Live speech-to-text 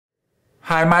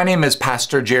Hi, my name is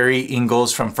Pastor Jerry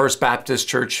Ingalls from First Baptist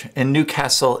Church in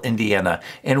Newcastle, Indiana,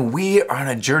 and we are on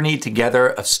a journey together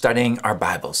of studying our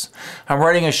Bibles. I'm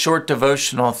writing a short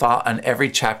devotional thought on every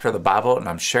chapter of the Bible, and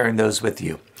I'm sharing those with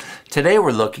you. Today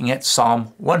we're looking at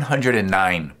Psalm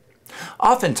 109.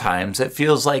 Oftentimes, it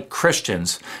feels like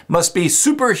Christians must be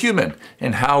superhuman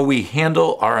in how we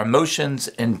handle our emotions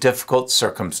in difficult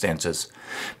circumstances.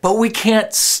 But we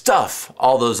can't stuff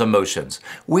all those emotions.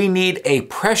 We need a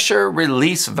pressure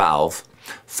release valve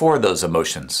for those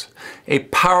emotions. A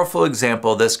powerful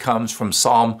example of this comes from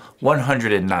Psalm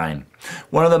 109,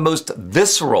 one of the most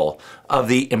visceral of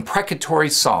the imprecatory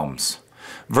Psalms.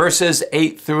 Verses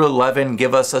 8 through 11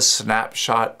 give us a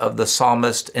snapshot of the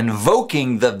psalmist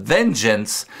invoking the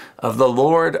vengeance of the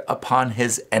Lord upon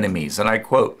his enemies. And I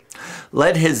quote,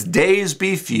 "Let his days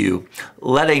be few,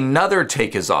 let another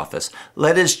take his office.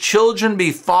 Let his children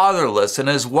be fatherless and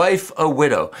his wife a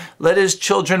widow. Let his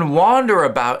children wander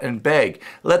about and beg.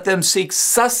 Let them seek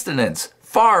sustenance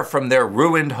far from their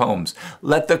ruined homes.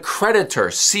 Let the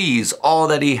creditor seize all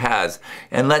that he has,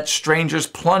 and let strangers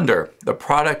plunder the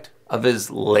product of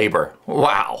his labor."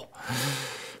 Wow.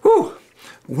 Whew.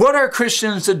 What are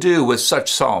Christians to do with such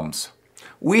psalms?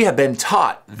 We have been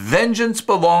taught vengeance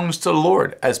belongs to the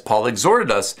Lord, as Paul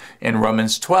exhorted us in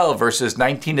Romans 12, verses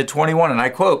 19 to 21, and I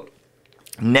quote,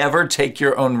 "Never take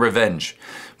your own revenge,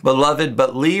 beloved,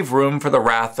 but leave room for the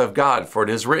wrath of God, for it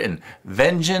is written,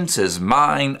 'Vengeance is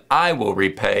mine, I will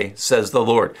repay,' says the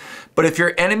Lord. But if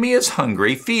your enemy is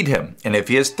hungry, feed him, and if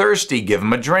he is thirsty, give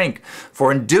him a drink,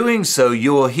 for in doing so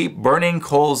you will heap burning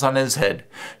coals on his head.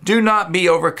 Do not be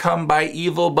overcome by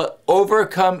evil, but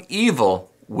overcome evil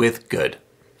with good."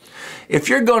 If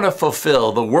you're going to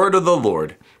fulfill the word of the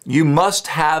Lord, you must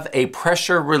have a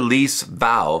pressure release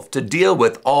valve to deal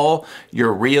with all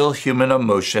your real human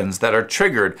emotions that are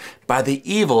triggered by the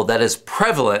evil that is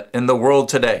prevalent in the world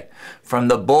today, from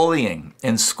the bullying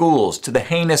in schools to the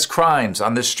heinous crimes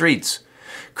on the streets.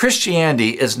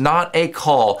 Christianity is not a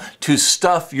call to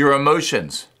stuff your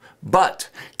emotions, but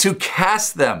to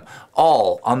cast them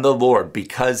all on the Lord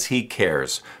because he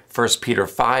cares. 1 Peter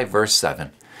 5, verse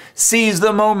 7. Seize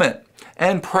the moment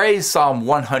and pray Psalm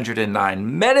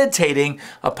 109, meditating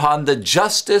upon the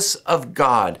justice of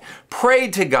God. Pray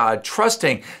to God,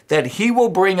 trusting that he will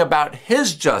bring about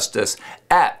his justice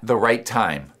at the right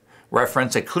time.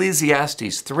 Reference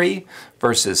Ecclesiastes 3,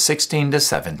 verses 16 to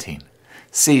 17.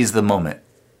 Seize the moment.